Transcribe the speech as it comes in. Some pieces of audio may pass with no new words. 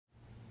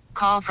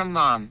Call from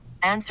mom.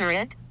 Answer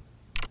it.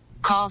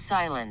 Call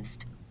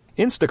silenced.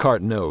 Instacart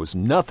knows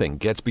nothing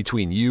gets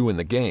between you and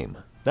the game.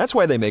 That's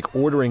why they make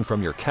ordering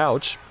from your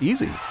couch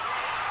easy.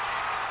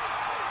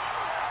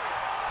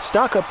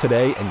 Stock up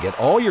today and get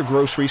all your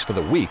groceries for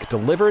the week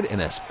delivered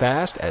in as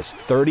fast as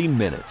 30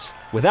 minutes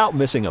without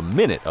missing a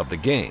minute of the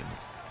game.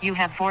 You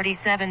have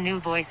 47 new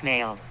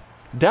voicemails.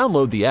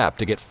 Download the app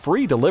to get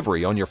free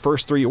delivery on your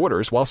first 3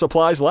 orders while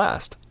supplies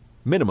last.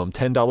 Minimum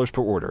 $10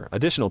 per order.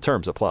 Additional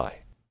terms apply.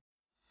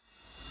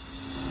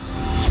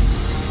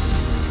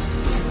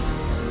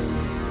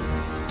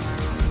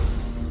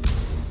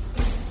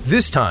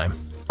 This time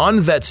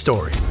on Vet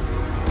Story.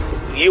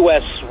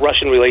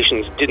 U.S.-Russian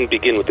relations didn't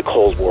begin with the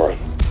Cold War.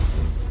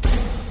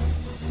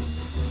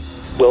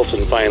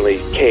 Wilson finally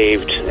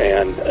caved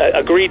and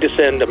agreed to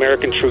send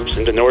American troops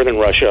into northern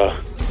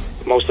Russia,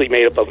 mostly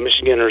made up of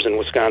Michiganders and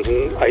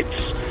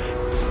Wisconsinites.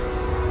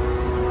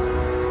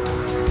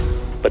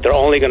 But they're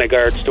only going to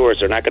guard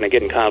stores. They're not going to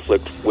get in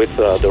conflict with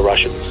the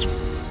Russians.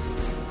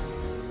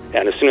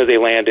 And as soon as they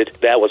landed,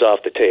 that was off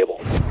the table.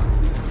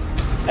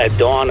 At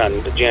dawn on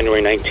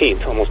January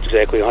 19th, almost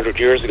exactly 100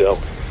 years ago,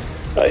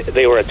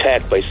 they were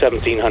attacked by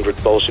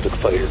 1,700 Bolshevik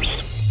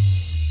fighters.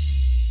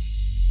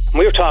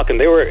 We were talking,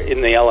 they were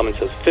in the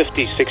elements of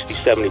 50, 60,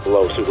 70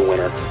 below through the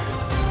winter.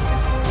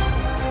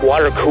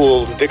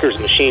 Water-cooled Vickers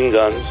machine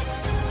guns,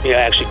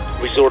 actually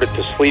resorted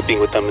to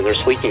sleeping with them in their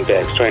sleeping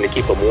bags, trying to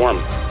keep them warm.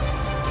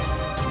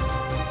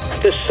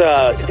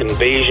 This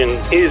invasion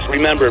is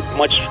remembered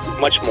much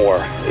more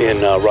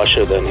in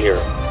Russia than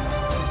here.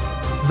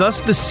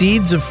 Thus, the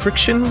seeds of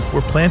friction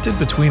were planted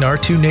between our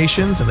two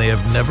nations, and they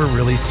have never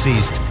really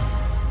ceased.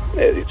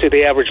 To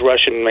the average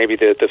Russian, maybe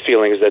the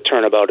feeling is that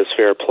turnabout is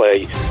fair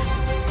play.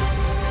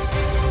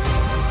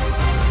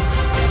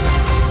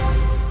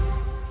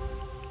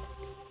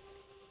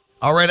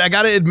 All right, I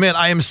got to admit,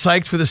 I am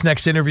psyched for this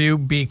next interview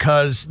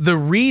because the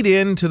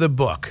read-in to the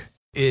book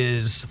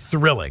is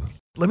thrilling.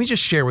 Let me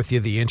just share with you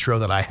the intro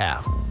that I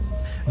have.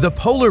 The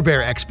Polar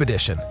Bear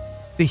Expedition.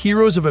 The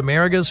heroes of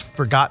America's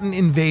forgotten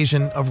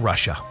invasion of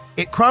Russia.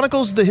 It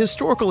chronicles the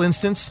historical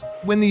instance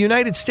when the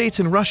United States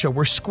and Russia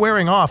were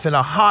squaring off in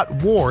a hot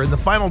war in the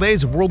final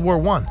days of World War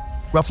I.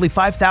 Roughly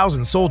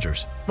 5,000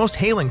 soldiers, most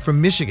hailing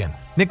from Michigan,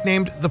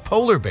 nicknamed the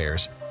Polar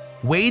Bears,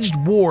 waged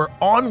war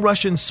on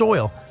Russian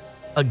soil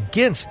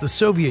against the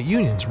Soviet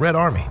Union's Red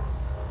Army.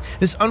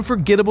 This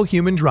unforgettable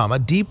human drama,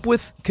 deep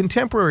with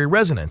contemporary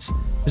resonance,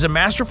 is a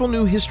masterful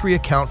new history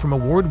account from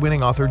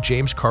award-winning author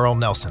James Carl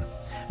Nelson.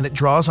 And it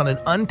draws on an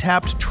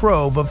untapped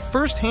trove of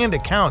first-hand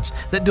accounts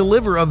that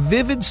deliver a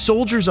vivid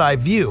soldier's eye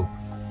view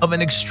of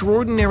an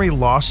extraordinary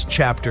lost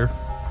chapter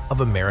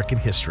of American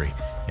history.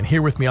 And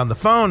here with me on the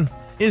phone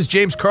is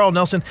James Carl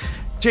Nelson.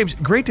 James,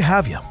 great to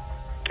have you.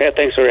 Yeah,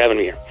 thanks for having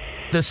me here.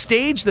 The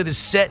stage that is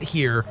set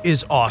here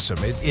is awesome.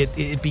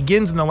 It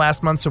begins in the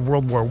last months of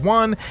World War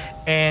I,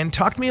 and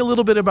talk to me a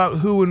little bit about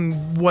who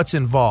and what's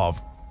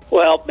involved.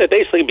 Well, it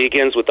basically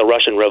begins with the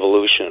Russian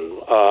Revolution.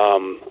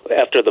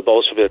 After the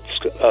Bolsheviks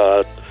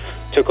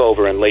took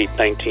over in late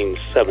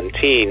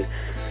 1917,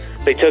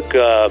 they took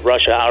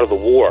Russia out of the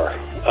war,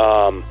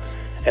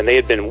 and they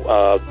had been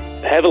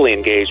heavily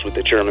engaged with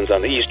the Germans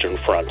on the Eastern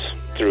Front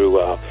through,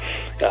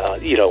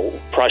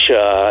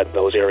 Prussia,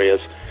 those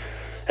areas.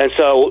 And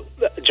so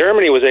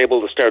Germany was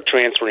able to start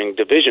transferring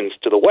divisions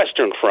to the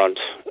Western Front,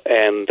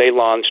 and they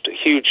launched a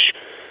huge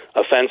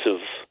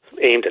offensive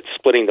aimed at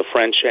splitting the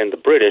French and the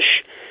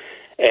British.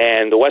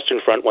 And the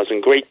Western Front was in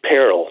great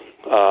peril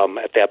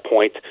at that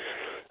point.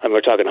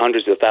 We're talking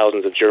hundreds of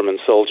thousands of German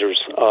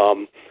soldiers.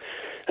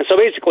 And so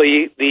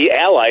basically the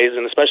Allies,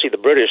 and especially the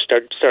British,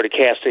 started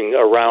casting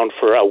around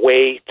for a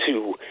way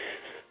to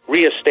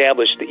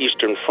reestablish the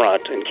Eastern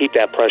Front and keep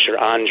that pressure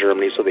on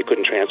Germany so they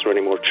couldn't transfer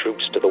any more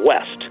troops to the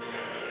West.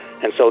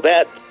 And so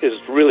that is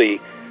really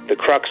the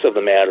crux of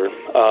the matter.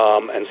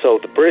 And so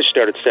the British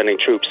started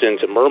sending troops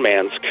into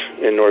Murmansk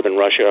in northern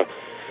Russia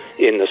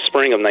in the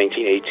spring of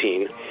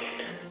 1918.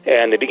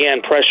 And they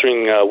began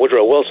pressuring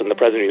Woodrow Wilson, the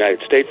President of the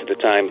United States at the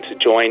time, to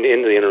join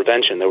in the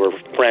intervention. There were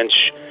French,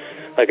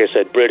 like I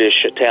said,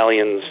 British,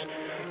 Italians,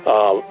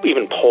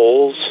 even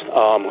Poles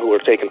who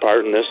were taking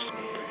part in this.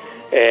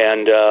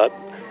 And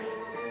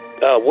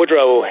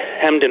Woodrow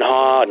hemmed and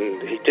hawed,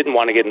 and he didn't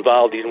want to get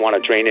involved. He didn't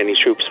want to drain any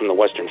troops from the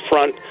Western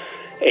Front.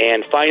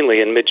 And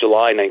finally, in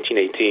mid-July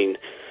 1918,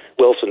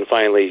 Wilson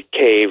finally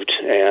caved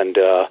and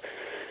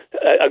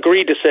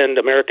agreed to send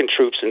American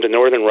troops into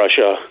northern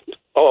Russia,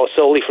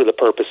 solely for the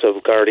purpose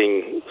of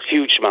guarding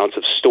huge amounts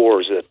of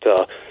stores that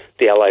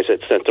the Allies had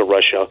sent to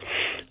Russia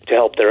to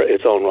help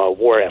its own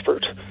war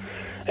effort.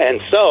 And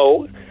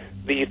so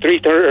the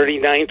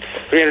 339th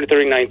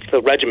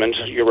Regiment,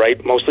 you're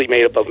right, mostly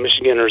made up of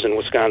Michiganders and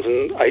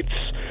Wisconsinites,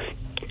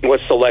 was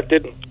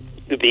selected.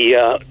 The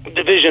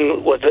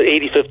division, was the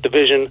 85th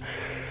Division,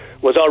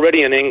 was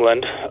already in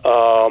England,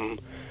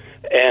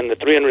 and the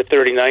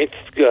 339th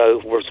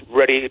was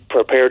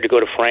prepared to go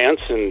to France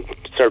and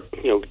start,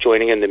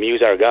 joining in the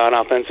Meuse-Argonne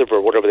offensive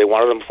or whatever they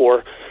wanted them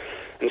for.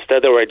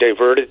 Instead, they were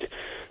diverted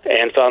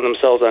and found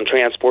themselves on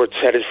transports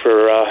headed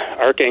for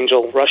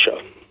Archangel, Russia.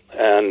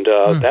 And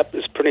that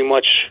is pretty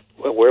much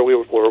where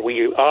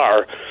we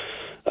are.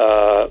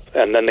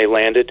 And then they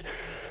landed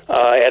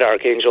at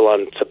Archangel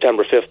on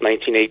September 5th,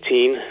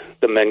 1918.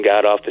 The men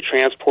got off the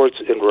transports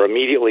and were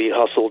immediately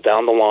hustled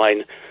down the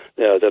line.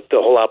 The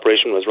whole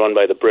operation was run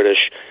by the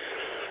British,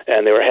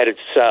 and they were headed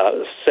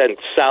sent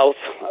south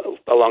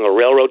along a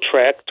railroad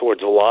track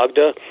towards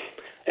Vologda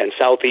and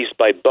southeast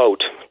by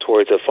boat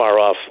towards a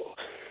far-off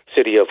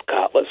city of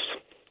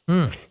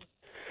Kotlas.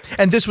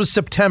 And this was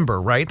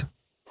September, right?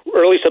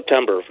 Early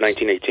September of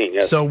 1918,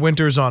 yes. So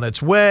winter's on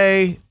its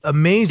way.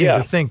 Amazing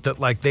to think that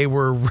they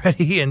were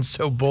ready and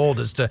so bold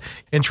as to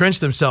entrench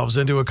themselves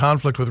into a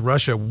conflict with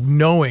Russia,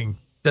 knowing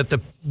that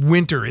the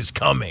winter is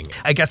coming.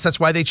 I guess that's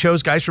why they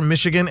chose guys from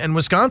Michigan and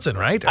Wisconsin,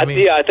 right? I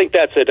think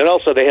that's it. And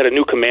also they had a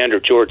new commander,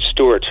 George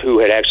Stewart, who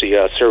had actually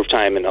served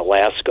time in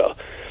Alaska.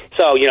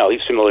 So,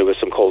 he's familiar with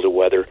some colder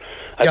weather.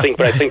 I think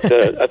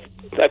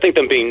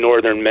them being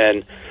northern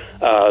men,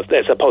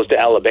 as opposed to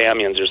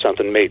Alabamians or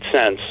something, made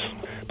sense.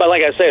 But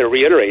like I say, to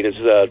reiterate, is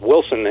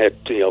Wilson had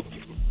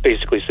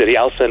basically said,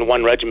 I'll send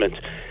one regiment,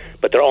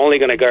 but they're only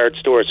going to guard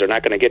stores. They're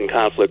not going to get in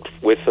conflict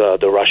with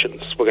the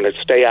Russians. We're going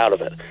to stay out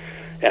of it.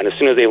 And as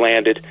soon as they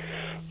landed,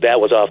 that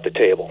was off the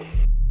table.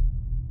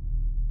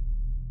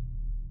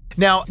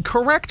 Now,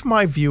 correct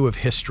my view of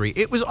history.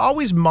 It was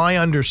always my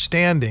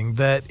understanding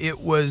that it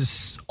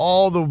was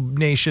all the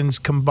nations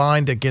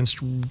combined against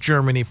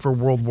Germany for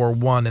World War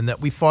I, and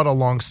that we fought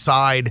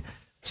alongside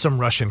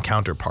some Russian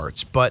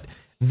counterparts. But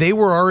they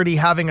were already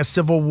having a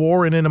civil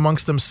war in and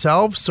amongst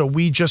themselves, so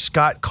we just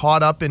got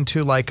caught up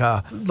into like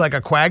a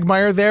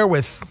quagmire there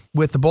with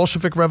the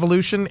Bolshevik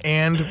Revolution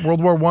and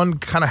World War I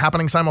kind of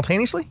happening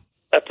simultaneously?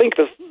 I think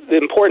the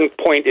important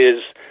point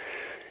is,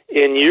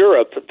 in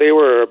Europe, they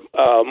were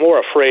more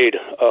afraid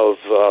of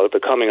the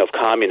coming of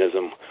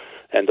communism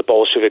and the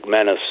Bolshevik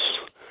menace,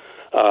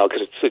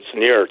 because it's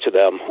nearer to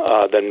them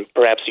than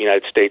perhaps the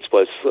United States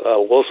was.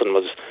 Wilson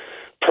was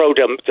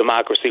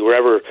pro-democracy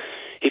wherever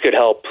he could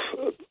help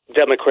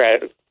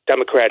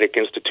democratic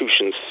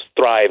institutions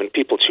thrive and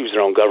people choose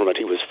their own government.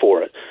 He was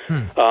for it.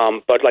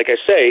 But like I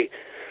say,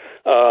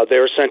 they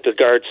were sent to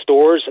guard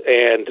stores,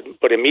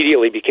 but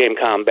immediately became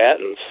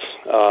combatants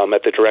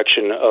at the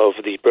direction of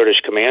the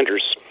British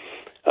commanders,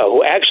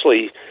 who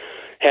actually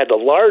had the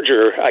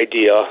larger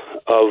idea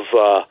of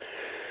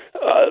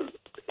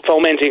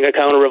fomenting a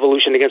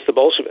counter-revolution against the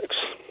Bolsheviks.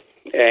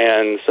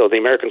 And so the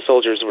American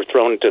soldiers were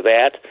thrown into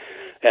that,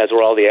 as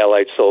were all the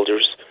Allied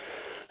soldiers.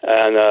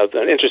 And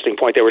an interesting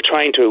point, they were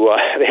trying to,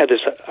 they had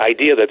this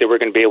idea that they were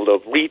going to be able to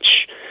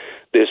reach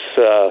this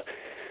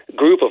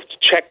group of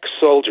Czech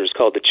soldiers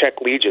called the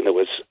Czech Legion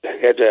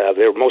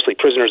they were mostly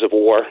prisoners of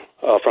war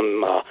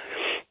from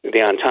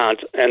the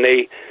Entente, and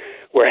they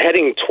were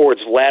heading towards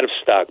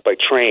Vladivostok by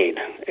train.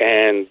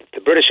 And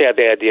the British had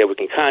the idea, we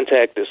can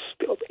contact this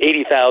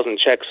 80,000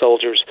 Czech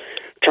soldiers,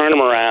 turn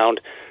them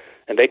around,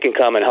 and they can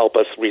come and help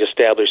us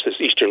reestablish this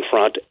Eastern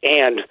Front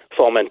and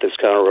foment this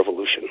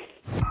counter-revolution.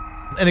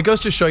 And it goes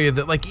to show you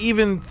that,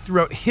 even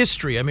throughout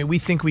history, I mean, we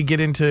think we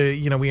get into,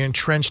 we're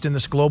entrenched in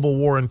this global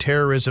war on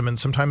terrorism, and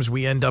sometimes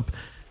we end up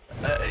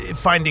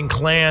finding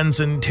clans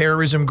and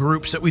terrorism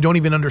groups that we don't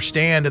even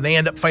understand, and they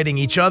end up fighting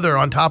each other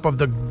on top of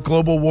the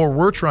global war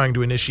we're trying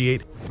to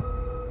initiate.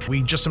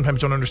 We just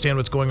sometimes don't understand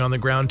what's going on the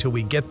ground till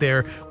we get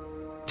there.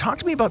 Talk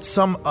to me about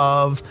some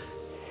of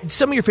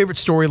your favorite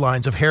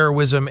storylines of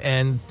heroism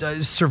and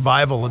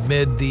survival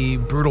amid the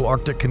brutal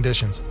Arctic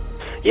conditions.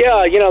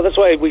 Yeah, that's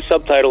why we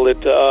subtitled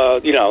it,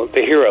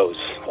 the heroes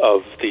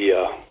of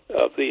the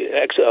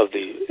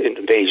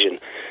invasion.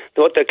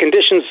 What the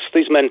conditions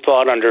these men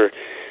fought under,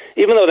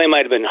 even though they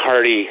might have been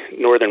hardy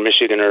northern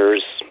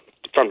Michiganers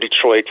from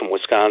Detroit, from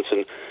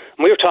Wisconsin,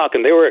 we were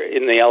talking, they were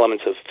in the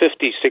elements of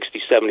 50,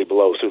 60, 70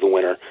 below through the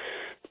winter,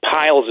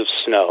 piles of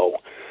snow.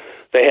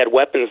 They had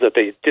weapons that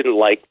they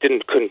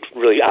couldn't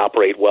really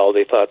operate well.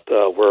 They thought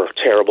were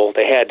terrible.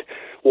 They had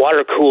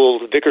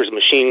water-cooled Vickers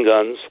machine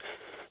guns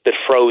that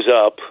froze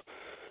up,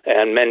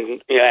 and men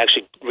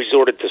actually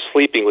resorted to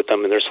sleeping with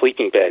them in their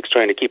sleeping bags,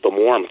 trying to keep them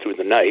warm through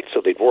the night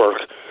so they'd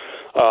work.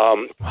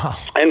 Wow.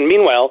 And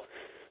meanwhile,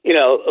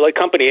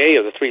 Company A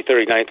of the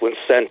 339th was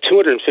sent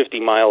 250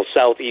 miles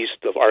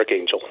southeast of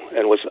Archangel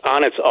and was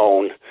on its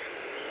own.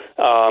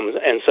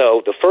 And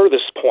so the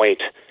furthest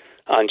point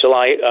on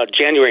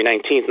January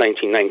 19th,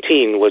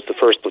 1919, was the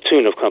first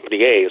platoon of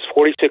Company A. It was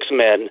 46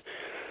 men,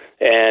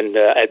 and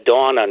at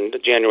dawn on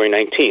January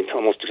 19th,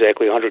 almost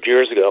exactly 100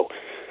 years ago,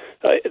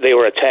 they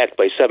were attacked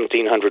by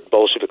 1,700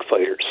 Bolshevik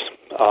fighters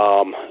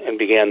and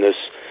began this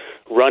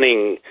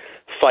running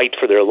fight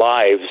for their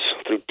lives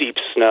through deep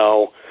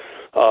snow,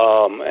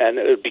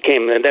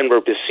 and then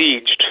were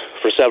besieged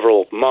for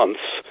several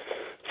months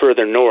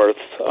further north.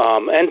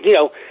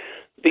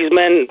 These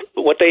men,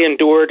 what they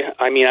endured,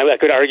 I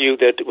could argue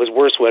that it was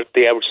worse what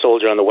the average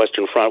soldier on the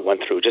Western Front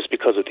went through, just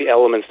because of the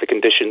elements, the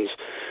conditions,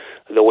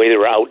 the way they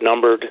were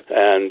outnumbered,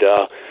 and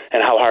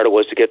how hard it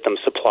was to get them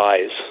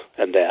supplies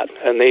and that.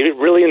 And they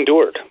really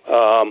endured.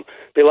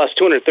 They lost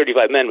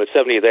 235 men, but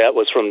 70 of that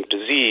was from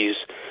disease.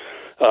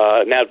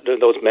 Now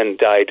those men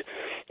died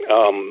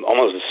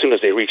almost as soon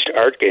as they reached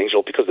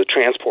Archangel because the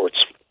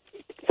transports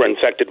were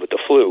infected with the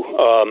flu.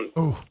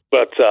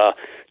 But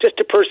just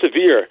to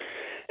persevere.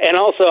 And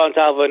also, on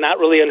top of it, not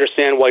really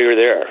understand why you're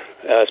there,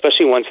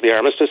 especially once the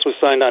armistice was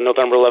signed on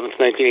November 11th,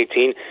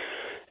 1918.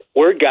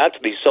 Word got to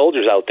these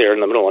soldiers out there in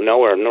the middle of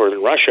nowhere in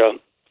northern Russia,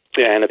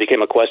 and it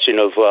became a question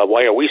of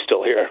why are we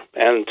still here?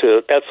 And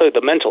that's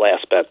the mental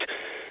aspect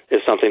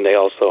is something they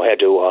also had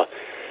to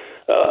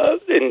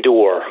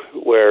endure,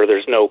 where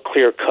there's no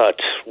clear-cut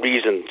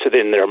reason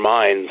in their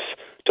minds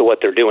to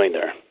what they're doing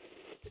there.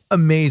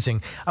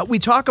 Amazing. We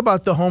talk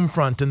about the home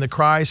front and the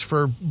cries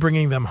for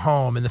bringing them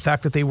home and the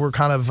fact that they were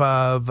kind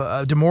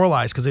of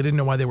demoralized because they didn't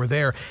know why they were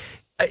there.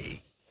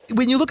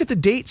 When you look at the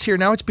dates here,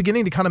 now it's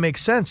beginning to kind of make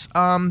sense.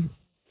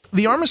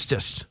 The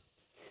armistice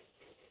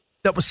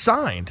that was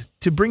signed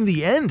to bring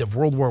the end of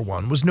World War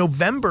I was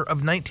November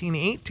of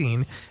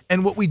 1918,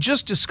 and what we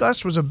just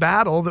discussed was a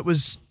battle that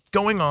was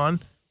going on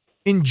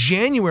in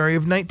January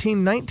of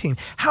 1919.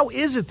 How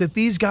is it that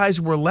these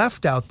guys were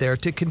left out there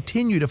to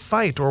continue to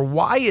fight, or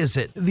why is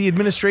it the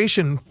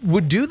administration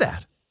would do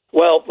that?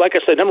 Well, like I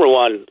said, number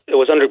one, it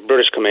was under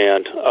British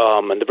command,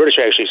 and the British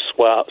actually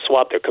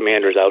swapped their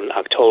commanders out in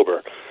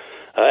October.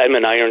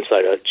 Edmund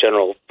Ironside, a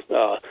general,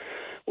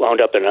 wound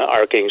up in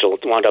Archangel,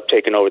 wound up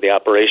taking over the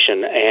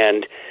operation,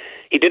 and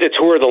he did a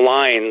tour of the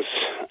lines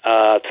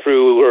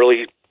through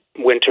early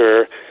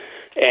winter,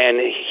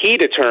 and he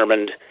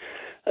determined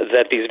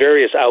that these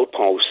various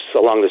outposts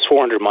along this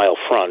 400-mile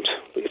front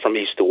from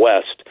east to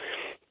west,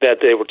 that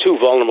they were too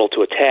vulnerable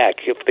to attack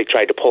if they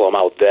tried to pull them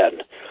out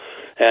then.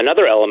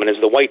 Another element is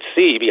the White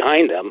Sea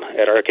behind them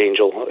at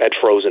Archangel had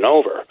frozen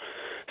over.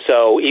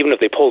 So even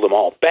if they pulled them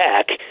all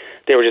back,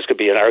 they were just going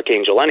to be in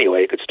Archangel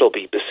anyway. It could still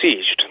be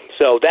besieged.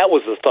 So that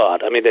was the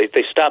thought. I mean,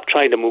 they stopped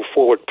trying to move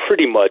forward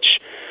pretty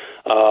much,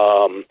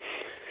 not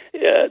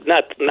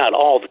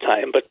all the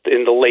time, but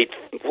in the late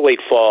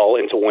fall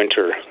into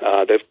winter.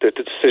 The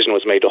decision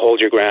was made to hold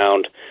your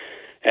ground,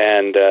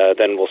 and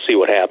then we'll see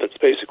what happens,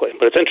 basically.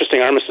 But it's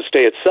interesting, Armistice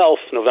Day itself,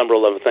 November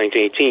 11th,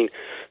 1918,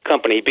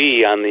 Company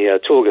B on the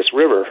Tulgas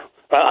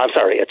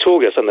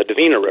on the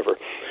Dvina River,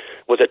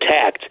 was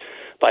attacked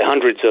by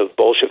hundreds of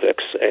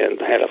Bolsheviks and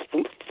had a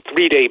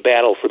 3-day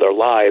battle for their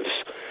lives.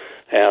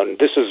 And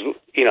this is,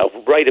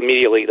 right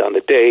immediately on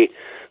the day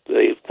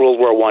the World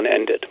War I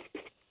ended.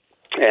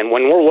 And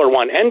when World War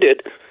I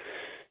ended,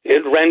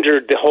 it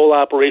rendered the whole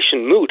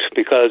operation moot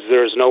because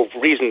there's no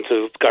reason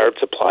to guard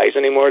supplies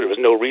anymore. There was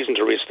no reason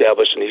to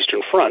reestablish an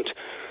Eastern Front.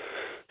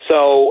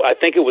 So I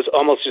think it was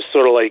almost just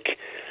sort of like,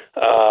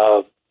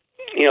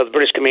 the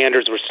British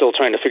commanders were still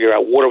trying to figure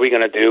out what are we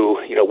going to do.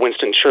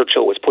 Winston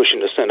Churchill was pushing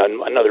to send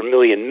another 1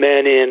 million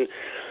men in,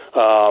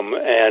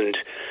 and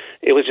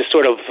it was just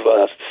sort of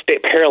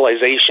state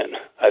paralyzation,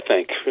 I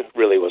think,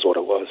 really was what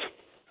it was.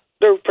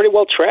 They're pretty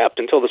well trapped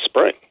until the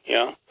spring,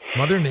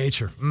 Mother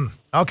Nature.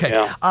 Okay.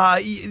 Yeah.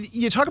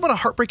 You talk about a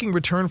heartbreaking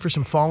return for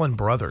some fallen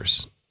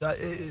brothers.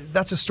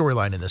 That's a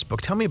storyline in this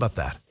book. Tell me about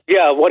that.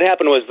 Yeah, what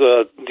happened was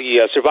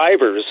the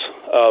survivors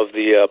of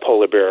the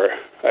Polar Bear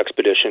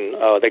expedition,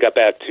 they got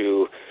back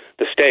to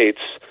the States,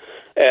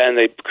 and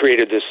they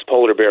created this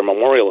Polar Bear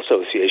Memorial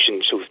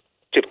Association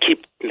to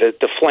keep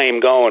the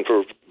flame going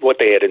for what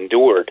they had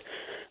endured,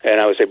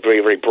 and I would say very,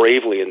 very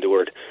bravely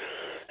endured.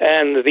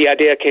 And the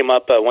idea came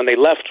up when they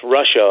left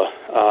Russia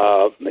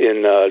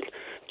in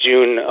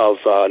June of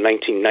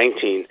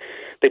 1919.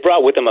 They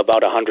brought with them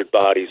about 100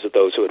 bodies of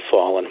those who had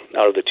fallen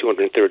out of the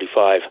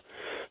 235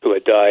 who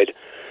had died.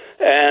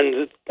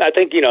 And I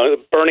think,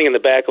 burning in the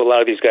back of a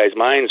lot of these guys'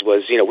 minds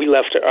was, we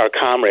left our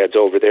comrades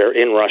over there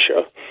in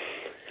Russia,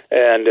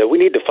 and we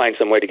need to find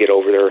some way to get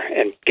over there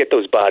and get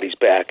those bodies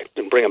back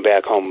and bring them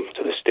back home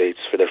to the States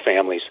for their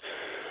families.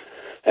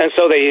 And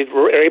so they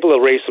were able to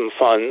raise some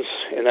funds,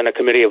 and then a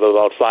committee of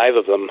about 5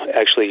 of them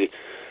actually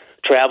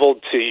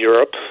traveled to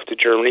Europe, to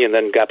Germany, and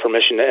then got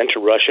permission to enter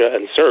Russia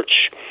and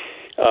search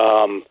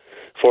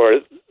for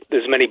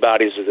as many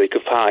bodies as they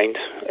could find.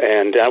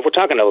 And we're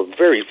talking a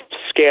very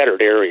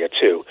scattered area,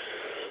 too.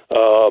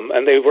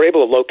 And they were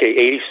able to locate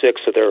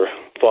 86 of their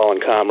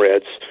fallen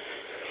comrades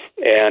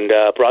and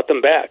brought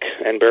them back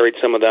and buried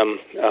some of them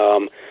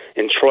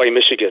in Troy,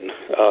 Michigan.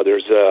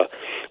 There's a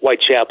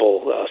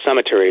Whitechapel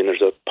Cemetery, and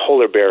there's a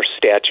polar bear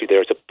statue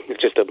there.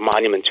 It's just a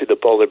monument to the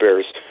polar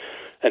bears,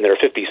 and there are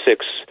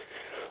 56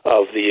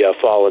 of the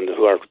fallen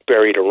who are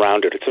buried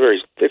around it.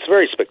 It's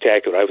very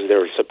spectacular. I was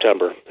there in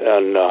September,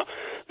 and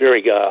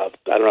very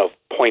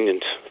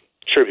poignant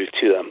tribute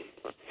to them.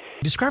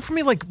 Describe for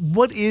me,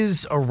 what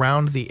is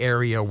around the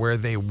area where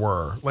they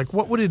were?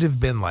 What would it have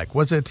been like?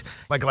 Was it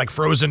like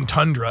frozen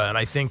tundra? And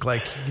I think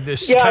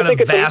this kind of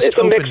vast it's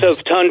a mix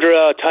of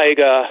tundra,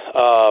 taiga,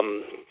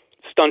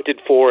 stunted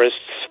forests,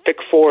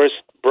 thick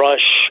forest,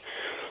 brush,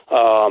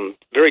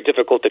 very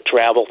difficult to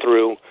travel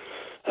through.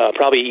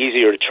 Probably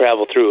easier to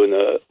travel through in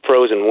the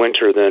frozen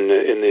winter than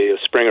in the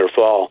spring or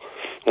fall.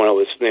 when it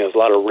was, there was a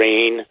lot of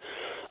rain.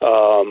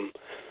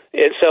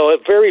 And so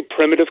very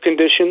primitive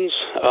conditions,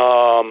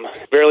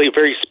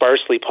 very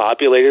sparsely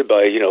populated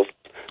by,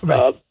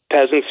 Right.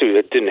 peasants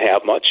who didn't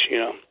have much,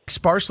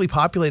 Sparsely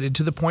populated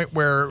to the point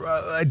where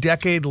a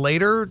decade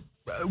later,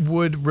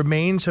 would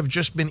remains have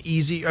just been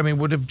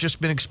would have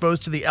just been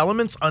exposed to the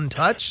elements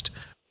untouched?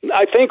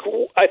 I think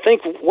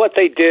what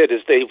they did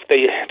is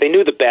they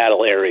knew the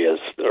battle areas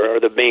or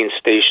the main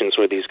stations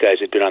where these guys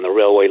had been on the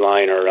railway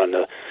line or on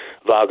the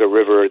Volga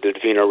River, the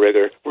Dvina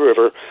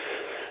River,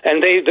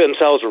 and they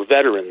themselves were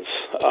veterans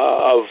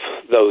of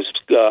those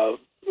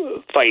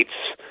fights,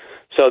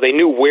 so they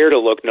knew where to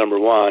look. Number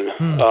one,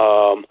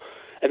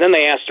 and then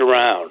they asked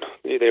around.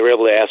 They were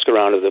able to ask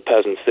around to the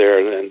peasants there,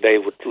 and they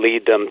would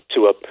lead them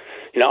to a,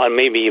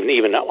 maybe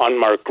even an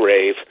unmarked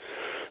grave.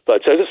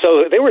 But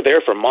so they were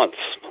there for months,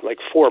 like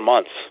 4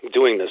 months,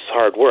 doing this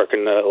hard work.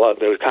 And a lot of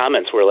their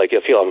comments were like, "I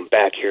feel I'm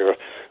back here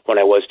when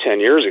I was 10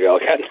 years ago.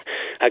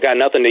 I got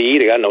nothing to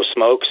eat. I got no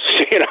smokes.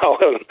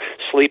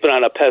 Sleeping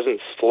on a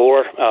peasant's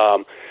floor."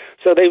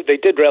 So they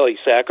did really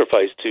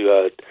sacrifice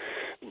to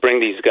bring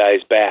these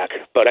guys back.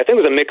 But I think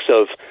it was a mix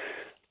of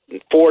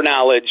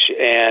foreknowledge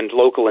and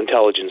local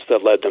intelligence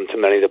that led them to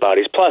many of the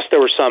bodies. Plus, there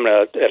were some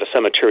at a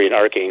cemetery in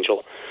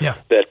Archangel. Yeah.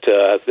 That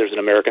there's an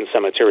American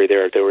cemetery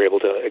there. They were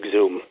able to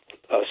exhume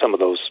some of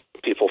those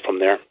people from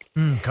there.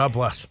 God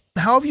bless.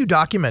 How have you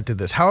documented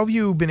this? How have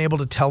you been able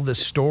to tell this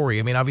story?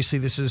 I mean, obviously,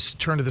 this is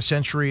turn of the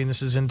century, and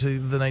this is into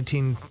the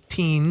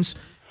 19-teens.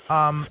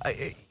 How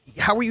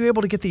were you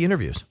able to get the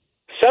interviews?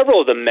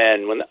 Several of the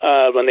men, when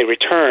they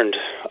returned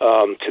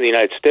to the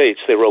United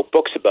States, they wrote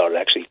books about it.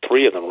 Actually,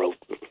 3 of them wrote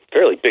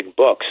fairly big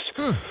books.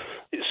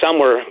 Some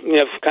were,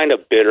 kind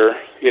of bitter.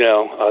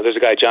 There's a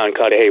guy, John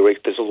Cudahy,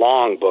 wrote this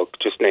long book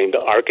just named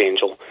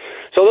Archangel.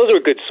 So those were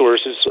good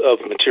sources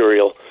of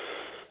material.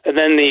 And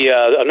then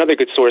another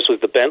good source was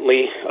the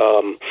Bentley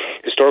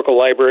Historical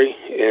Library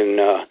in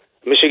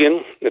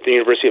Michigan, at the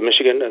University of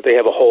Michigan. They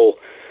have a whole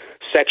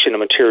section of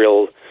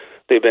material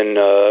they've been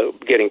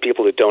getting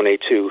people to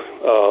donate to.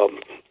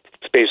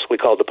 It's basically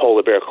called the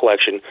Polar Bear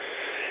Collection.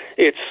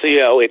 It's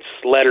it's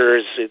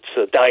letters, it's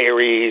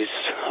diaries,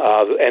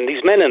 and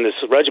these men in this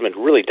regiment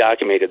really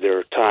documented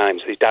their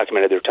times. They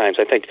documented their times.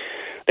 I think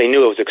they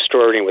knew it was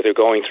extraordinary what they're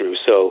going through.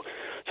 So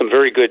some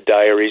very good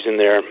diaries in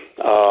there.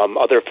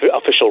 Other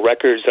official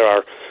records there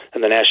are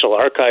in the National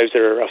Archives.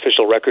 There are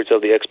official records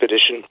of the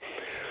expedition.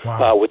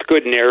 Wow. With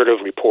good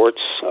narrative reports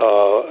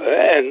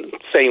and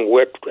saying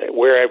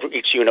wherever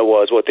each unit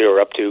was, what they were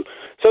up to.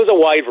 So there's a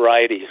wide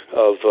variety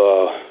of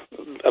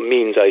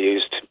means I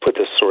used to put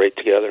this story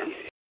together.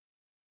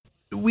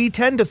 We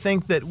tend to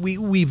think that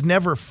we've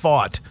never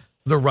fought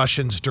the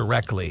Russians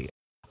directly.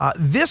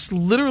 This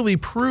literally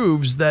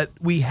proves that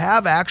we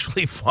have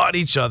actually fought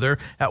each other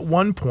at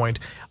one point.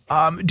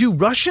 Do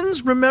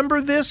Russians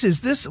remember this?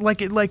 Is this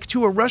like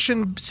to a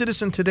Russian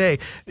citizen today?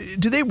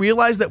 Do they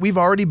realize that we've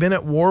already been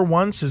at war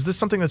once? Is this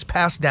something that's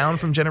passed down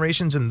from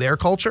generations in their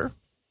culture?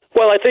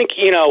 Well, I think,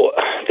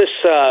 this,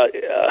 whatever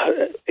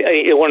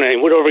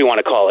you want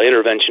to call it,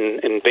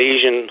 intervention,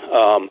 invasion,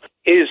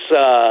 is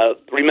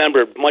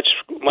remembered much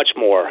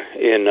more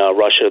in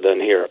Russia than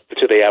here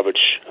to the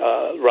average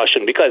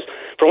Russian. Because,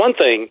 for one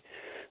thing,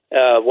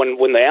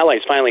 when the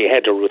Allies finally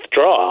had to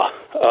withdraw,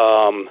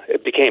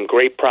 it became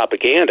great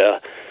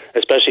propaganda,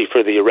 especially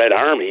for the Red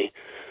Army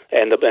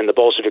and the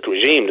Bolshevik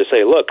regime, to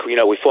say, look,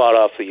 we fought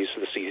off these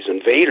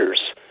invaders.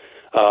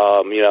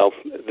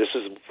 This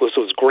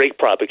was great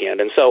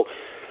propaganda. And so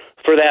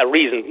for that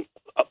reason,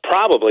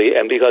 probably,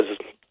 and because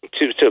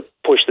to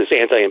push this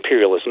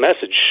anti-imperialist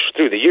message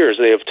through the years,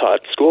 they have taught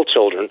school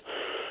children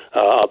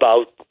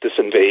about this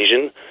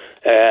invasion.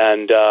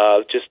 And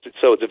just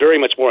so it's very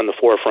much more in the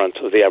forefront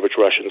of the average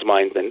Russian's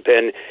mind than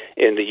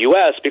in the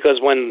U.S.,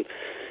 because when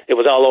it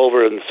was all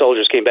over and the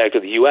soldiers came back to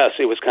the U.S.,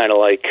 it was kind of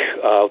like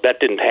that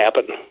didn't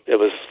happen. It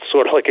was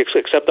sort of like,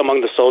 except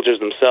among the soldiers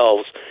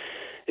themselves,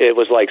 it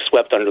was like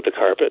swept under the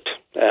carpet,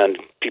 and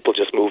people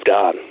just moved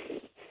on.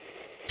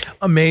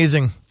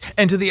 Amazing.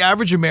 And to the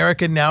average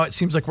American now, it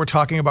seems like we're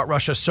talking about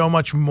Russia so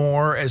much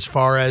more as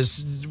far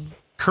as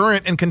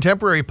current and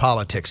contemporary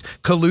politics,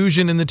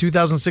 collusion in the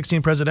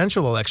 2016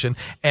 presidential election.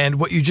 And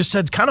what you just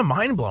said is kind of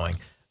mind-blowing,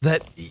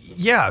 that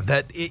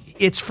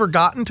it's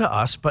forgotten to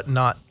us, but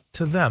not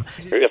to them.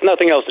 If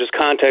nothing else, there's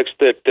context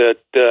that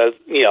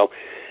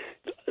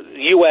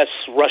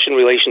U.S.-Russian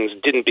relations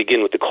didn't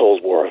begin with the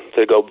Cold War.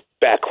 They go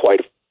back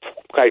quite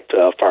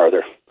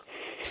farther.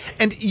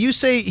 And you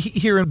say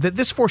here that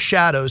this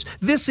foreshadows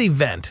this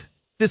event,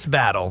 this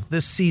battle,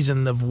 this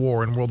season of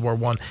war in World War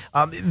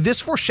I. This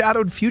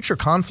foreshadowed future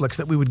conflicts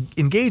that we would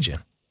engage in.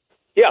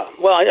 Yeah,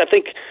 well, I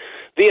think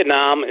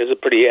Vietnam is a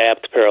pretty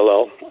apt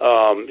parallel.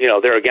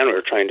 There again, we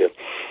were trying to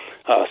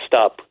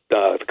stop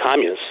the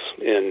communists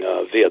in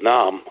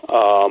Vietnam.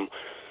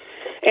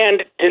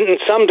 And in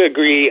some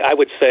degree, I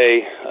would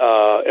say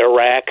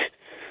Iraq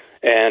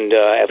and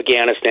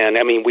Afghanistan.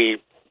 I mean,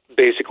 we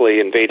basically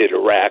invaded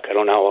Iraq. I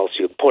don't know how else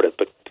you'd put it,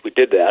 but we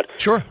did that.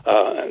 Sure.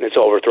 And it's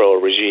overthrow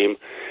a regime.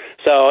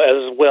 So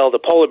as well, the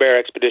polar bear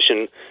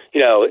expedition,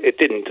 it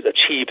didn't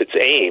achieve its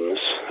aims,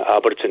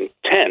 but its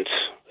intent,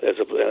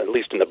 at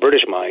least in the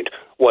British mind,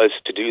 was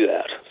to do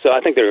that. So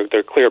I think there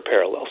are clear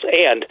parallels.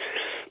 And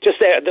just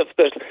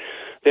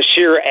the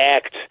sheer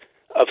act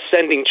of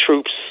sending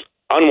troops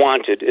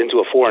unwanted into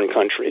a foreign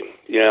country,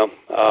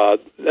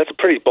 that's a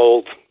pretty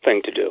bold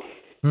thing to do.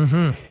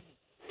 Mm-hmm.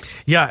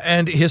 Yeah,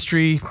 and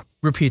history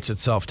repeats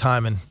itself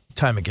time and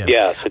time again.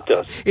 Yes, it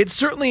does. It's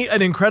certainly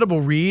an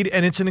incredible read,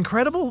 and it's an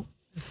incredible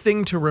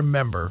thing to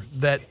remember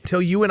that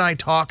till you and I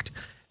talked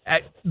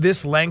at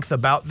this length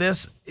about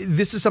this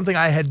is something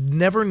I had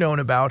never known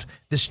about,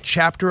 this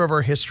chapter of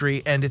our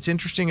history, and it's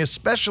interesting,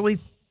 especially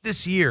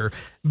this year,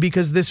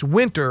 because this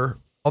winter,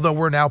 although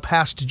we're now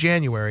past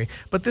January,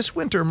 but this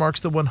winter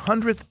marks the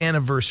 100th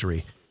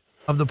anniversary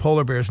of the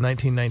Polar Bears'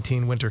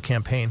 1919 winter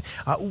campaign.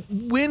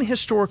 When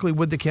historically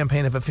would the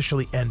campaign have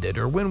officially ended,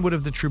 or when would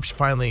have the troops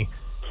finally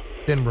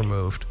been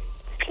removed?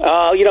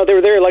 They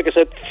were there, like I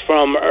said,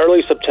 from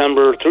early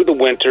September through the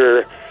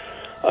winter,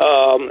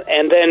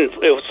 and then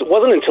it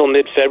wasn't until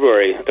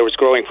mid-February there was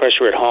growing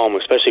pressure at home,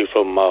 especially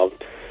from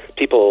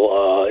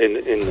people in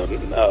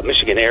the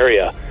Michigan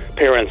area,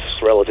 parents,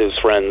 relatives,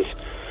 friends,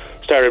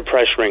 started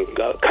pressuring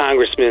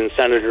congressmen,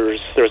 senators.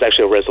 There was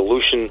actually a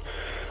resolution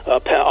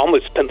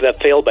that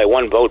failed by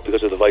one vote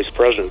because of the vice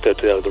president, that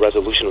the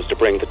resolution was to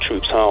bring the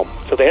troops home.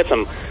 So they had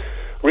some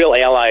real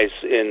allies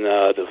in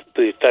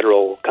the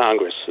federal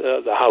Congress,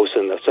 the House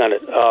and the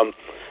Senate.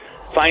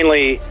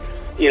 Finally,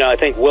 I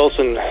think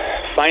Wilson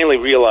finally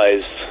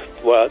realized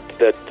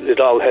that it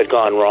all had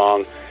gone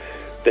wrong,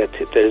 that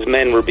his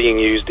men were being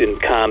used in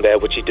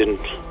combat, which he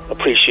didn't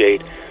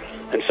appreciate.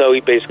 And so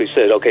he basically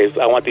said, okay,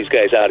 I want these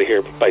guys out of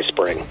here by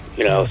spring.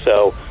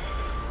 So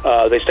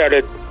they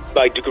started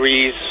by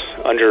degrees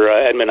under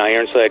Edmund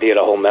Ironside. He had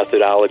a whole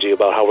methodology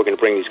about how we're going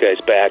to bring these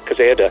guys back, because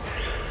they had to,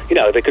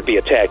 they could be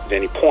attacked at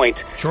any point.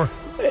 Sure.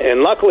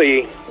 And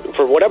luckily,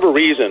 for whatever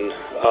reason,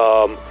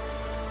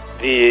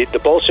 the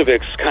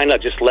Bolsheviks kind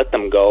of just let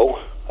them go.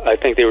 I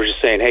think they were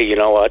just saying, hey, you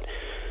know what?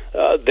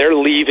 They're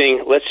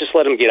leaving. Let's just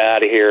let them get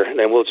out of here, and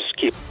then we'll just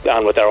keep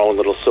on with our own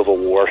little civil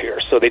war here.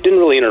 So they didn't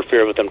really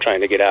interfere with them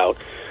trying to get out.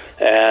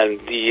 And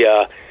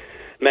the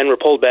men were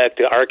pulled back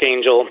to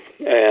Archangel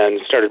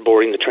and started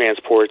boarding the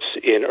transports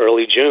in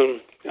early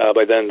June.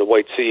 By then, the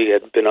White Sea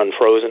had been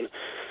unfrozen.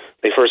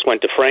 They first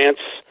went to France,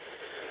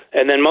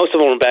 and then most of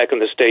them were back in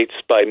the States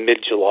by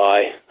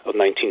mid-July of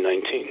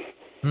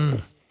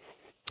 1919.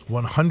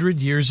 100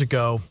 years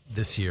ago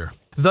this year.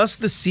 Thus,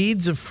 the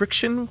seeds of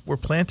friction were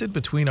planted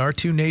between our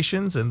two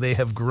nations, and they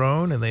have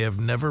grown, and they have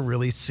never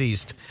really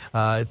ceased.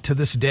 To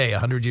this day,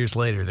 100 years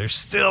later, there's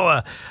still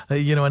an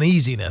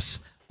uneasiness.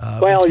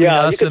 Well,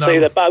 yeah, you could say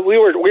that. But we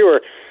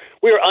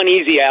were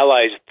uneasy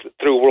allies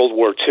through World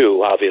War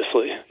II,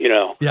 obviously.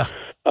 Yeah.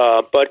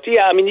 But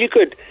yeah, I mean, you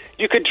could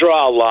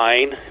draw a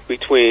line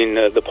between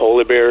the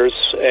polar bears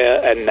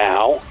and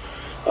now.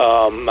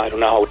 I don't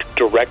know how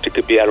direct it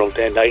could be.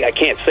 I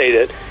can't say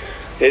that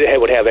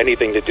it would have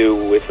anything to do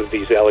with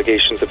these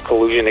allegations of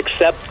collusion,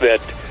 except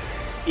that,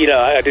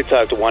 I did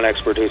talk to one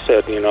expert who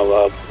said,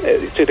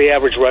 to the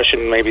average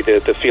Russian, maybe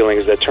the feeling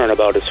is that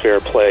turnabout is fair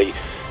play.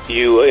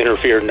 You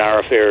interfered in our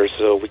affairs,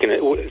 so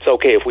it's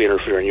okay if we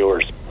interfere in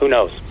yours. Who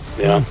knows?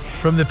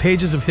 From the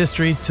pages of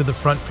history to the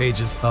front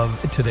pages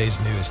of today's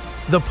news.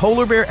 The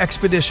Polar Bear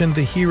Expedition,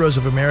 the heroes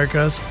of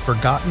America's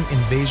forgotten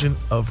invasion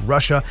of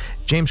Russia.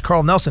 James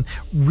Carl Nelson,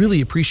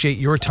 really appreciate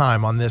your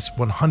time on this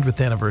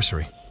 100th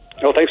anniversary.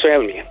 Well, thanks for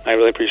having me. I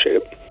really appreciate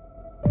it.